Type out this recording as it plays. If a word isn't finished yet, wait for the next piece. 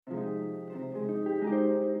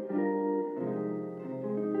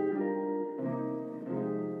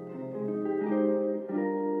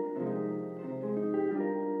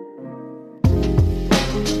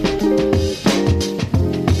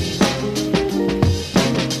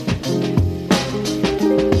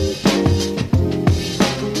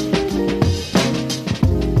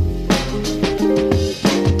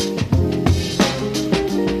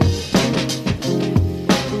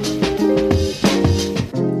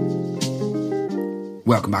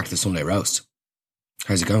Welcome back to the Sunday Roast.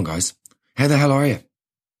 How's it going, guys? How the hell are you?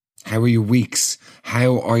 How are your weeks?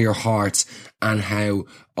 How are your hearts? And how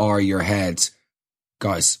are your heads?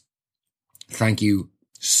 Guys, thank you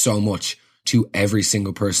so much to every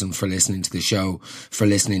single person for listening to the show, for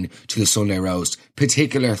listening to the Sunday Roast.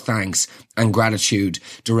 Particular thanks and gratitude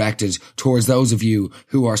directed towards those of you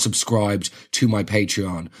who are subscribed to my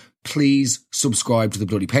Patreon. Please subscribe to the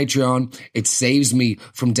bloody Patreon. It saves me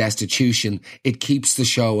from destitution. It keeps the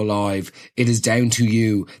show alive. It is down to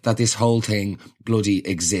you that this whole thing bloody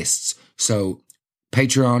exists. So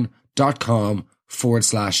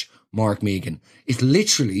patreon.com/Mark Megan. It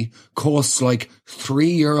literally costs like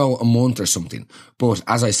 €3 a month or something. But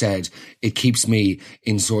as I said, it keeps me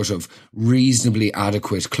in sort of reasonably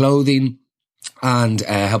adequate clothing and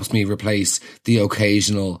helps me replace the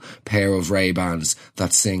occasional pair of Ray-Bans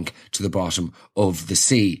that sink to the bottom of the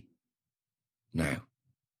sea. Now,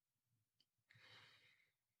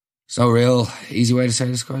 so real easy way to say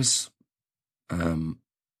this, guys.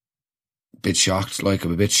 Bit shocked, like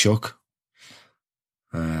I'm a bit shook.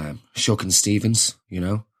 Shook and Stevens, you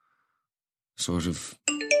know, sort of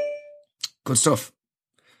good stuff.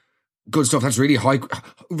 Good stuff. That's really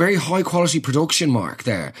very high quality production, Mark,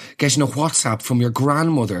 there. Getting a WhatsApp from your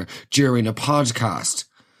grandmother during a podcast.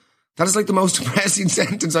 That is like the most depressing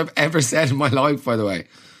sentence I've ever said in my life, by the way.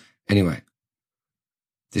 Anyway,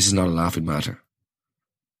 this is not a laughing matter.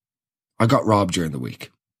 I got robbed during the week.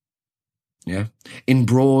 Yeah. In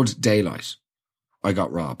broad daylight, I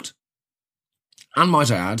got robbed. And might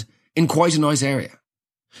I add, in quite a nice area.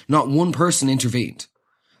 Not one person intervened.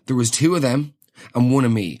 There was two of them and one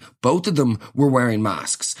of me. Both of them were wearing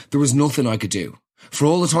masks. There was nothing I could do. For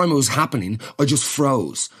all the time it was happening, I just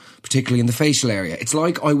froze, particularly in the facial area. It's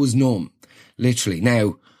like I was numb, literally.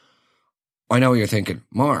 Now, I know what you're thinking.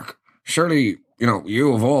 Mark, surely,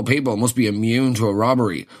 you of all people must be immune to a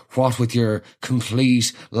robbery. What with your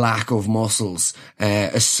complete lack of muscles,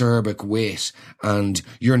 acerbic wit, and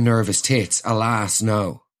your nervous tits? Alas,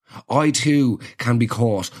 no. I too can be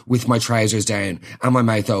caught with my trousers down and my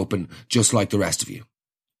mouth open, just like the rest of you.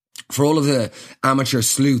 For all of the amateur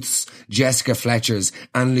sleuths, Jessica Fletchers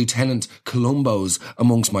and Lieutenant Columbos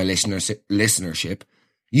amongst my listenership,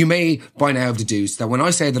 you may by now have deduced that when I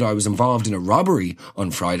say that I was involved in a robbery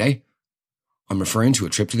on Friday, I'm referring to a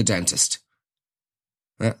trip to the dentist.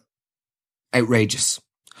 Outrageous.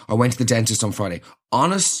 I went to the dentist on Friday.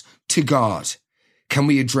 Honest to God. Can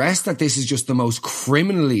we address that this is just the most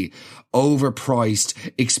criminally overpriced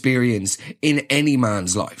experience in any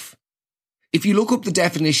man's life? If you look up the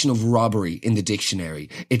definition of robbery in the dictionary,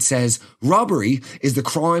 it says robbery is the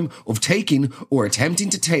crime of taking or attempting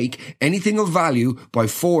to take anything of value by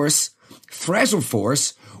force, threat of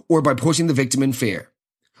force, or by putting the victim in fear.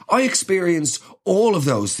 I experienced all of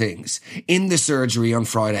those things in the surgery on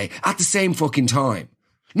Friday at the same fucking time.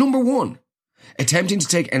 Number one, attempting to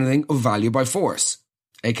take anything of value by force,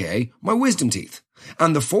 aka my wisdom teeth.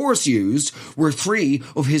 And the force used were 3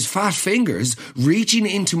 of his fat fingers reaching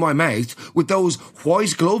into my mouth with those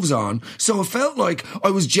white gloves on, so it felt like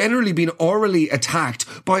I was generally being orally attacked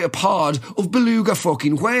by a pod of beluga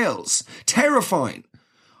fucking whales. Terrifying.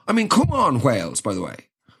 I mean, come on, whales, by the way.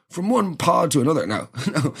 From one pod to another. No.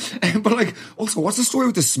 But also, what's the story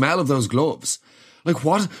with the smell of those gloves?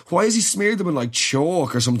 What? Why has he smeared them in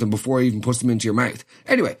chalk or something before he even puts them into your mouth?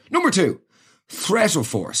 Anyway, number 2, threat of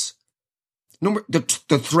force.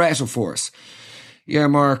 The threat of force. Yeah,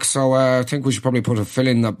 Mark, so I think we should probably put a fill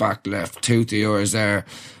in that back left tooth of yours there.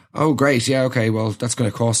 Oh, great. Yeah, okay, well, that's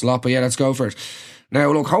going to cost a lot, but yeah, let's go for it.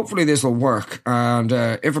 Now, look, hopefully this will work. And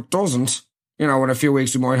if it doesn't, in a few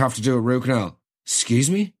weeks we might have to do a root canal. Excuse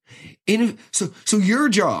me? So your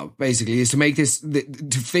job, basically, is to make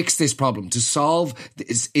to fix this problem, to solve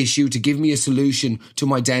this issue, to give me a solution to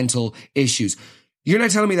my dental issues. You're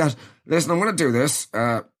not telling me that, listen, I'm going to do this.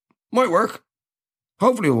 Might work.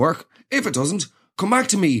 Hopefully it'll work. If it doesn't, come back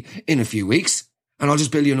to me in a few weeks and I'll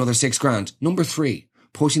just bill you another $6,000. Number 3,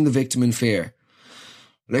 putting the victim in fear.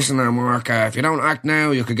 Listen now, Mark, if you don't act now,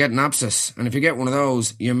 you could get an abscess. And if you get one of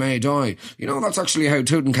those, you may die. That's actually how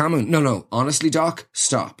Tutankhamun... No, honestly, Doc,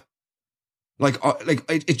 stop.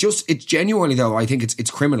 It's genuinely, though, I think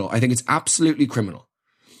it's criminal. I think it's absolutely criminal.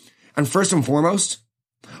 And first and foremost,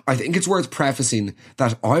 I think it's worth prefacing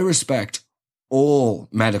that I respect all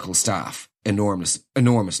medical staff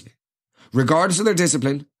enormously, regardless of their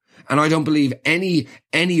discipline, and I don't believe any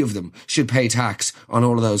of them should pay tax on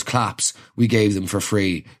all of those claps we gave them for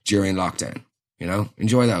free during lockdown.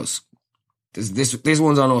 Enjoy those. This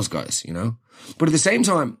one's on us, guys, But at the same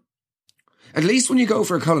time, at least when you go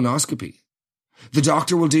for a colonoscopy, The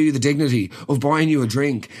doctor will do you the dignity of buying you a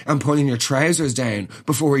drink and pulling your trousers down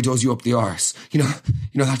before he does you up the arse. You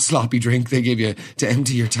know that sloppy drink they give you to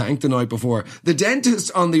empty your tank the night before. The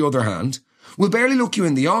dentist, on the other hand, will barely look you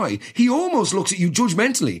in the eye. He almost looks at you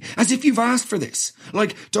judgmentally, as if you've asked for this.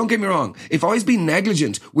 Like, don't get me wrong, if I was being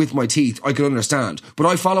negligent with my teeth, I could understand. But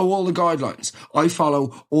I follow all the guidelines.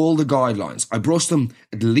 I brush them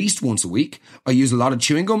at least once a week. I use a lot of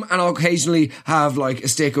chewing gum, and I'll occasionally have like a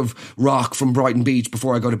stick of rock from Brighton Beach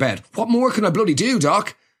before I go to bed. What more can I bloody do,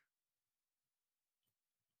 Doc?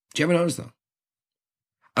 Do you ever notice that?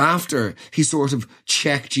 After he sort of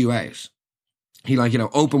checked you out, he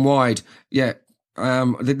open wide. Yeah,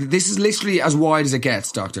 this is literally as wide as it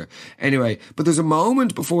gets, doctor. Anyway, but there's a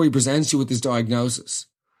moment before he presents you with his diagnosis.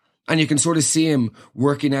 And you can sort of see him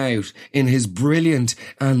working out in his brilliant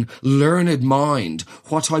and learned mind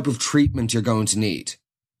what type of treatment you're going to need.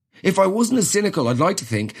 If I wasn't as cynical, I'd like to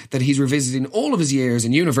think that he's revisiting all of his years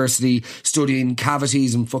in university, studying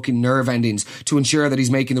cavities and fucking nerve endings to ensure that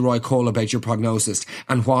he's making the right call about your prognosis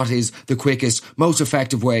and what is the quickest, most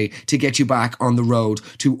effective way to get you back on the road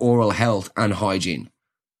to oral health and hygiene.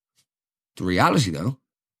 The reality, though,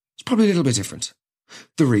 is probably a little bit different.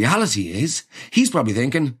 The reality is, he's probably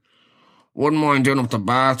thinking, wouldn't mind doing up the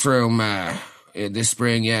bathroom this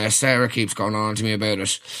spring. Yeah, Sarah keeps going on to me about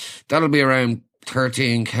it. That'll be around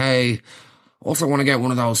 13k. Also want to get one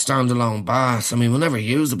of those standalone baths. I mean, we'll never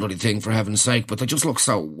use the bloody thing for heaven's sake, but they just look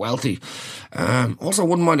so wealthy. Also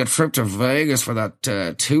wouldn't mind a trip to Vegas for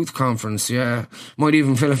that tooth conference. Yeah, might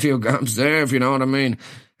even fill a few gaps there, if you know what I mean.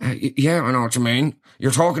 Yeah, I know what you mean. You're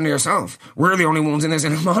talking to yourself. We're the only ones in this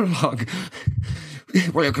inner monologue.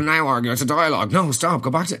 Well, you can now argue it's a dialogue. No, stop, go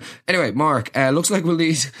back to... Anyway, Mark, looks like we'll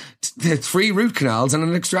need 3 root canals and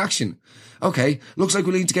an extraction. Okay, looks like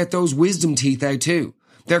we'll need to get those wisdom teeth out too.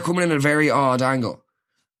 They're coming in at a very odd angle.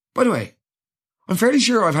 By the way, I'm fairly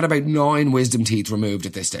sure I've had about 9 wisdom teeth removed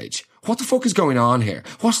at this stage. What the fuck is going on here?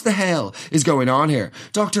 What the hell is going on here?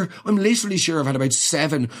 Doctor, I'm literally sure I've had about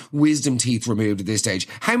 7 wisdom teeth removed at this stage.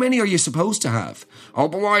 How many are you supposed to have? Oh,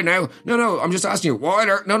 but why now? No, I'm just asking you.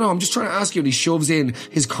 Wider? No, I'm just trying to ask you. And he shoves in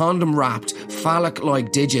his condom-wrapped,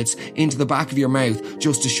 phallic-like digits into the back of your mouth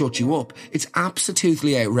just to shut you up. It's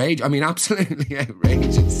absolutely outrageous. I mean, absolutely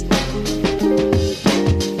outrageous.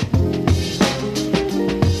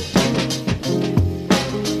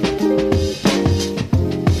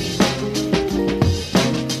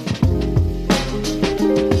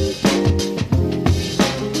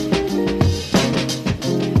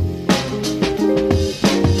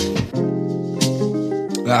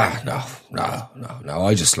 No.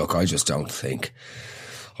 I just don't think.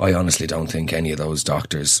 I honestly don't think any of those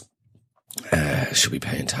doctors should be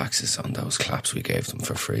paying taxes on those claps we gave them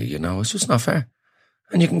for free. You know, it's just not fair.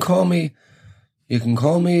 And you can call me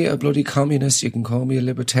a bloody communist. You can call me a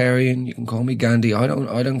libertarian. You can call me Gandhi. I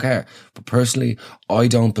don't care. But personally, I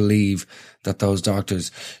don't believe that those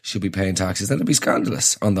doctors should be paying taxes. That'd be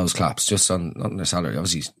scandalous on those claps, just on their salary.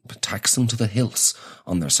 Obviously, tax them to the hills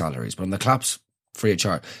on their salaries, but on the claps, free of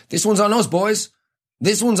charge. This one's on us, boys.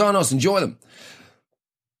 This one's on us. Enjoy them.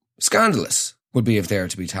 Scandalous would be if they were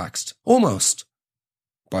to be taxed. Almost,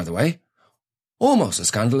 by the way, almost as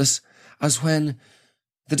scandalous as when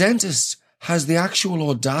the dentist has the actual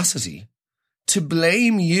audacity to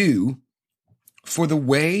blame you for the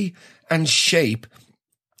way and shape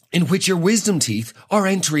in which your wisdom teeth are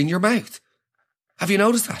entering your mouth. Have you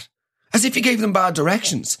noticed that? As if you gave them bad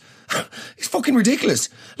directions. It's fucking ridiculous.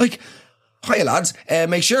 Like, hiya lads,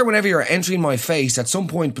 make sure whenever you're entering my face at some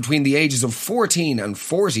point between the ages of 14 and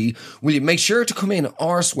 40, will you make sure to come in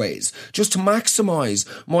arseways, just to maximise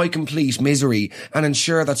my complete misery and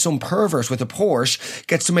ensure that some pervert with a Porsche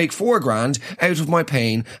gets to make $4,000 out of my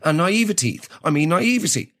pain and naivety.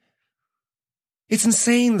 It's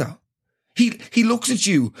insane though. He looks at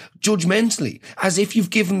you judgmentally as if you've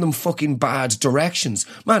given them fucking bad directions.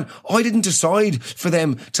 Man, I didn't decide for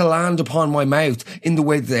them to land upon my mouth in the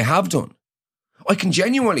way that they have done. I can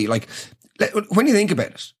genuinely, when you think about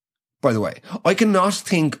it, by the way, I cannot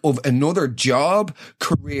think of another job,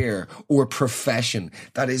 career, or profession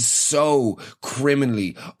that is so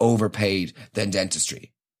criminally overpaid than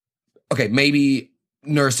dentistry. Okay, maybe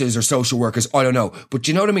nurses or social workers, I don't know. But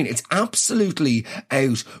do you know what I mean? It's absolutely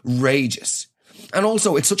outrageous. And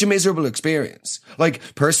also, it's such a miserable experience. Like,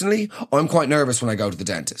 personally, I'm quite nervous when I go to the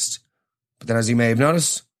dentist. But then, as you may have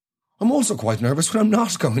noticed, I'm also quite nervous when I'm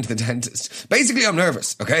not going to the dentist. Basically, I'm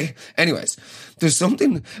nervous, okay? Anyways, there's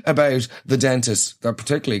something about the dentist that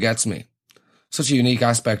particularly gets me. Such a unique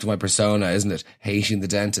aspect of my persona, isn't it? Hating the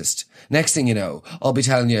dentist. Next thing you know, I'll be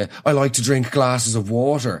telling you I like to drink glasses of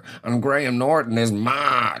water and Graham Norton is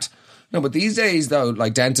mad. No, but these days, though,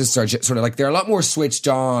 like dentists are sort of like, they're a lot more switched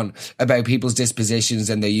on about people's dispositions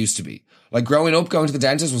than they used to be. Like growing up, going to the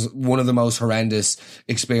dentist was one of the most horrendous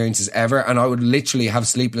experiences ever. And I would literally have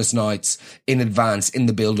sleepless nights in advance in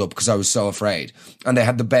the build up because I was so afraid. And they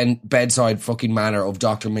had the bedside fucking manner of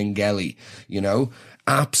Dr. Mengele, you know,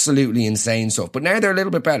 absolutely insane stuff. But now they're a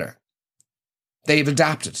little bit better. They've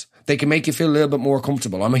adapted. They can make you feel a little bit more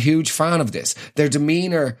comfortable. I'm a huge fan of this. Their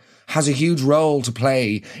demeanor has a huge role to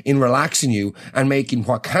play in relaxing you and making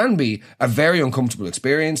what can be a very uncomfortable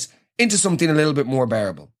experience into something a little bit more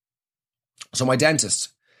bearable. So my dentist,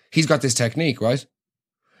 he's got this technique, right?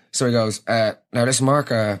 So he goes, now listen, Mark,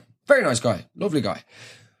 very nice guy, lovely guy.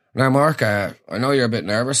 Now, Mark, I know you're a bit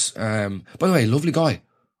nervous. By the way, lovely guy.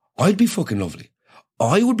 I'd be fucking lovely.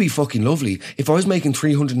 I would be fucking lovely if I was making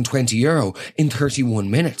 €320 in 31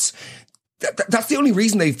 minutes. That's the only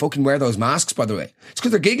reason they fucking wear those masks, by the way. It's because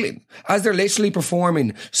they're giggling. As they're literally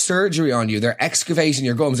performing surgery on you, they're excavating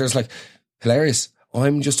your gums. They're just like, hilarious.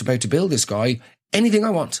 I'm just about to bill this guy anything I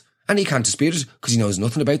want. And he can't dispute it because he knows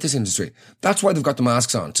nothing about this industry. That's why they've got the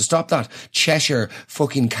masks on, to stop that Cheshire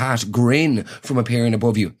fucking cat grin from appearing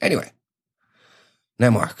above you. Anyway. Now,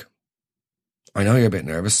 Mark, I know you're a bit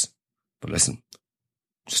nervous, but listen,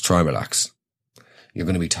 just try and relax. You're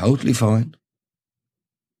going to be totally fine.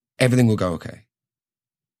 Everything will go okay.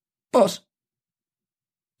 But,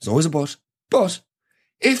 there's always a but,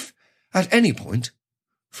 if at any point,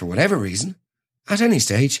 for whatever reason, at any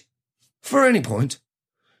stage, for any point,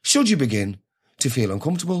 should you begin to feel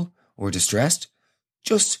uncomfortable or distressed,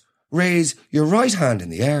 just raise your right hand in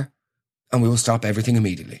the air and we will stop everything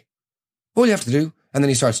immediately. All you have to do, and then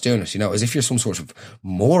he starts doing it, you know, as if you're some sort of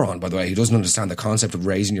moron, by the way, who doesn't understand the concept of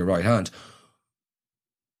raising your right hand.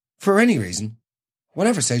 For any reason,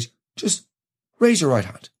 whatever stage, just raise your right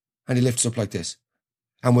hand. And he lifts up like this.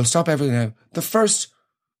 And we'll stop everything now.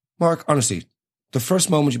 Mark, honestly, the first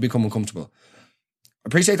moment you become uncomfortable. I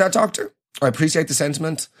appreciate that, doctor. I appreciate the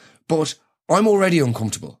sentiment. But I'm already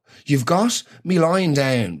uncomfortable. You've got me lying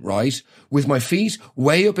down, right, with my feet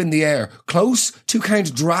way up in the air, close to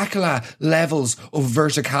Count Dracula levels of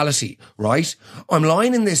verticality, right? I'm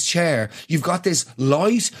lying in this chair. You've got this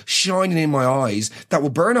light shining in my eyes that will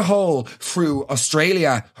burn a hole through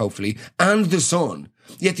Australia, hopefully, and the sun.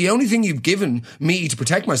 Yet the only thing you've given me to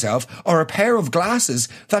protect myself are a pair of glasses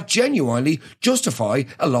that genuinely justify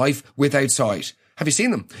a life without sight. Have you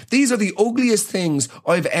seen them? These are the ugliest things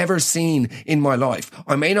I've ever seen in my life.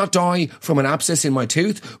 I may not die from an abscess in my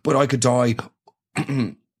tooth, but I could die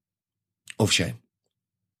of shame.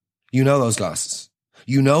 You know those glasses.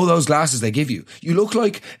 You know those glasses they give you. You look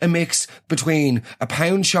like a mix between a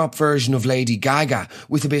pound shop version of Lady Gaga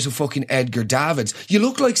with a bit of fucking Edgar Davids. You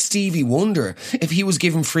look like Stevie Wonder if he was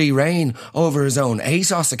given free reign over his own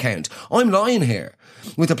ASOS account. I'm lying here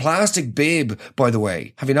with a plastic bib, by the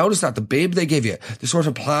way. Have you noticed that? The bib they give you, the sort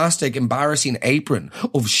of plastic embarrassing apron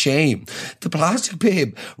of shame. The plastic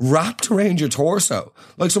bib wrapped around your torso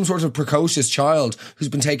like some sort of precocious child who's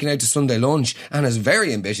been taken out to Sunday lunch and has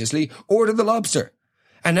very ambitiously ordered the lobster.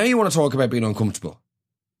 And now you want to talk about being uncomfortable.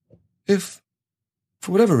 If,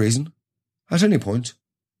 for whatever reason, at any point,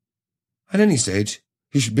 at any stage,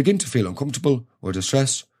 you should begin to feel uncomfortable or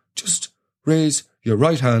distressed, just raise your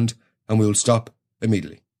right hand and we will stop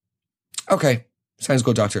immediately. Okay, sounds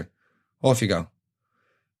good, doctor. Off you go.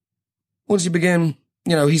 Once you begin,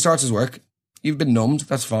 he starts his work. You've been numbed,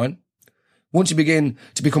 that's fine. Once you begin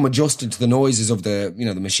to become adjusted to the noises of the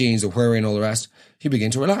machines, the whirring and all the rest, you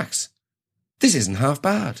begin to relax. This isn't half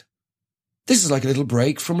bad. This is like a little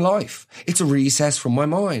break from life. It's a recess from my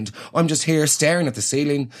mind. I'm just here staring at the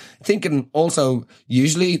ceiling,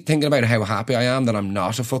 usually thinking about how happy I am that I'm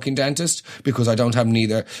not a fucking dentist because I don't have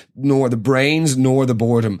nor the brains nor the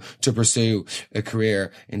boredom to pursue a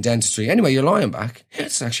career in dentistry. Anyway, you're lying back. Yeah,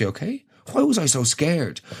 it's actually okay. Why was I so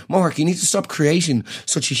scared? Mark, you need to stop creating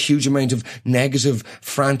such a huge amount of negative,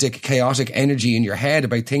 frantic, chaotic energy in your head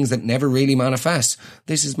about things that never really manifest.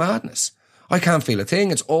 This is madness. I can't feel a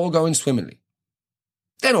thing. It's all going swimmingly.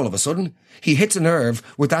 Then all of a sudden, he hits a nerve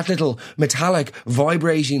with that little metallic,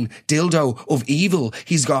 vibrating dildo of evil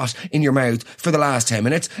he's got in your mouth for the last 10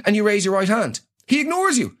 minutes, and you raise your right hand. He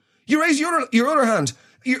ignores you. You raise your other hand.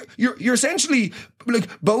 You're essentially Like,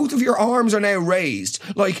 both of your arms are now raised.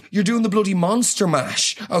 Like, you're doing the bloody monster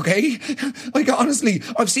mash, okay? Like, honestly,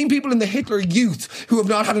 I've seen people in the Hitler Youth who have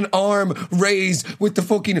not had an arm raised with the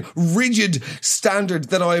fucking rigid standard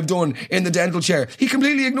that I have done in the dental chair. He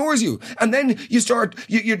completely ignores you. And then you start,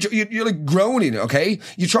 you're like groaning, okay?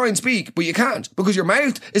 You try and speak, but you can't because your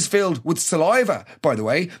mouth is filled with saliva, by the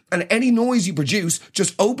way, and any noise you produce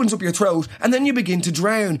just opens up your throat and then you begin to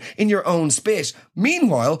drown in your own spit.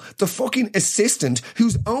 Meanwhile, the fucking assistant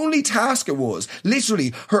whose only task it was,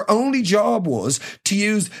 literally her only job was to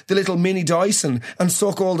use the little mini Dyson and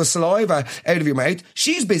suck all the saliva out of your mouth,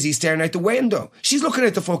 she's busy staring out the window. She's looking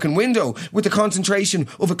out the fucking window with the concentration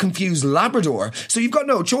of a confused Labrador. So you've got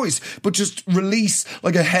no choice but just release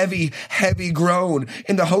like a heavy, heavy groan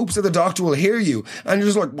in the hopes that the doctor will hear you. And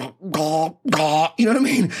you're just like, gah, gah, you know what I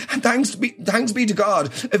mean? And thanks be to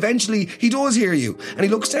God, eventually he does hear you. And he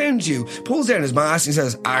looks down at you, pulls down his mask and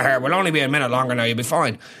says, we'll only be a minute longer now, you'll be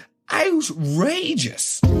fine.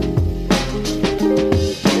 Outrageous.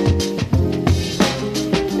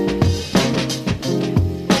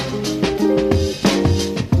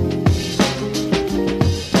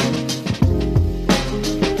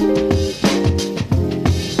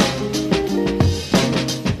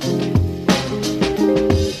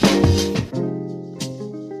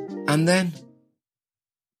 And then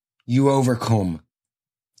you overcome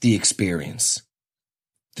the experience,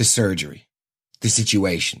 the surgery, the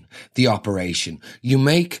situation, the operation. You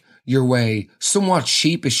make your way somewhat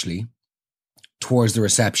sheepishly towards the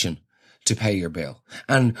reception to pay your bill.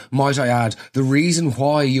 And might I add, the reason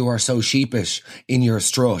why you are so sheepish in your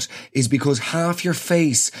strut is because half your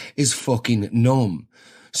face is fucking numb.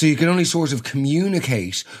 So you can only sort of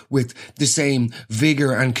communicate with the same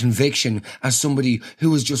vigour and conviction as somebody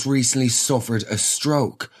who has just recently suffered a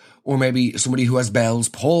stroke, or maybe somebody who has Bell's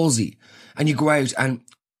palsy. And you go out and,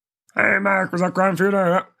 "Hey Mark, was that grand for you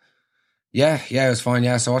there?" Yeah, it was fine,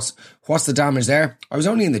 yeah. So what's the damage there? I was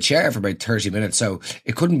only in the chair for about 30 minutes, so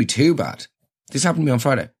it couldn't be too bad. This happened to me on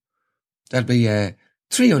Friday. That'll be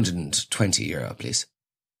 €320, please.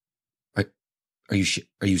 Are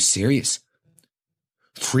you serious?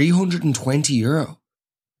 €320.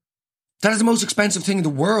 That is the most expensive thing in the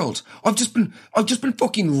world. I've just been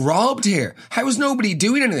fucking robbed here. How is nobody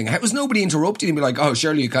doing anything? How is nobody interrupting and be like, "Oh,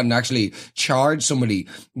 surely you can't actually charge somebody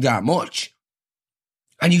that much"?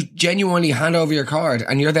 And you genuinely hand over your card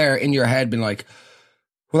and you're there in your head being like,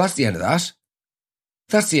 well, that's the end of that.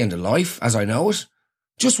 That's the end of life as I know it.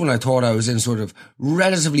 Just when I thought I was in sort of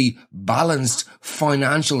relatively balanced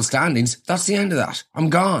financial standings, that's the end of that.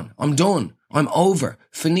 I'm gone. I'm done. I'm over.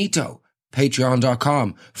 Finito.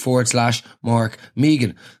 Patreon.com/Mark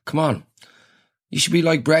Megan. Come on. You should be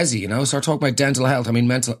like Brezzy, start talking about dental health. I mean,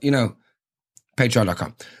 mental,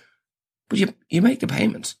 Patreon.com. But you make the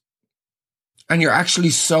payment. And you're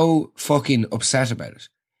actually so fucking upset about it.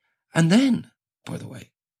 And then, by the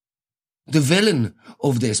way, the villain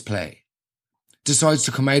of this play decides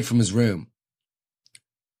to come out from his room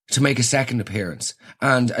to make a second appearance.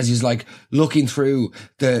 And as he's like looking through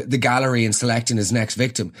the gallery and selecting his next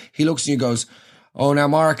victim, he looks at you and goes, "Oh, now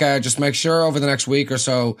Mark, just make sure over the next week or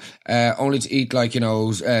so, only to eat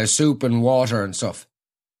soup and water and stuff."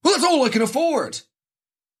 Well, that's all I can afford.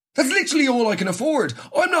 That's literally all I can afford.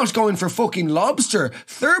 I'm not going for fucking lobster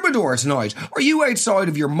thermidor tonight. Are you outside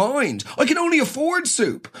of your mind? I can only afford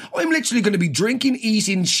soup. I'm literally going to be drinking,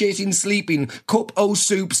 eating, shitting, sleeping cup o'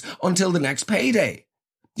 soups until the next payday.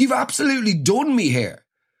 You've absolutely done me here.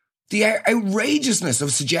 The outrageousness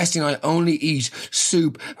of suggesting I only eat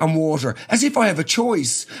soup and water, as if I have a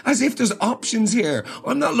choice, as if there's options here.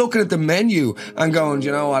 I'm not looking at the menu and going,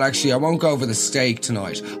 you know what, actually, I won't go for the steak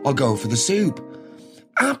tonight. I'll go for the soup.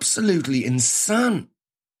 Absolutely insane.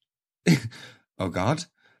 Oh God.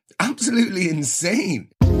 Absolutely insane.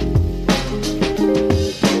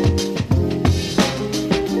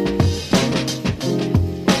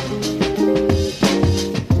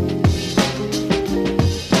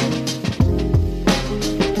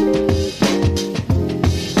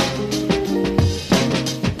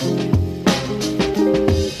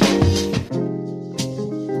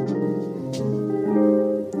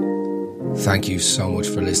 Thank you so much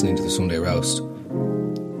for listening to the Sunday Roast.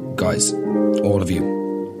 Guys, all of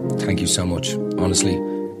you, thank you so much. Honestly,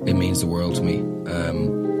 it means the world to me.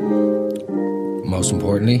 Most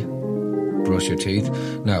importantly, brush your teeth.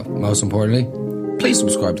 No, most importantly, please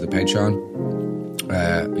subscribe to the Patreon.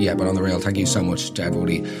 But on the real, thank you so much to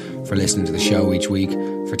everybody for listening to the show each week,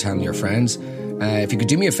 for telling your friends. If you could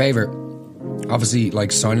do me a favour, obviously,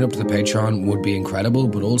 signing up to the Patreon would be incredible,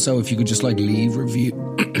 but also if you could just leave review.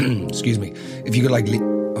 Excuse me. If you could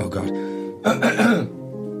oh God.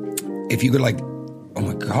 If you could Oh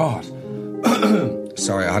my God.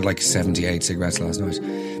 Sorry, I had like 78 cigarettes last night.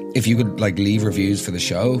 If you could like leave reviews for the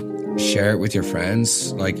show, share it with your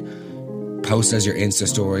friends, like post as your Insta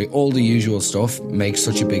story, all the usual stuff makes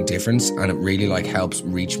such a big difference, and it really like helps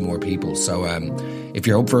reach more people. So if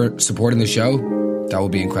you're up for supporting the show, that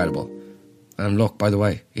would be incredible. And look, by the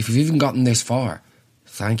way, if you've even gotten this far,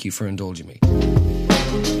 thank you for indulging me.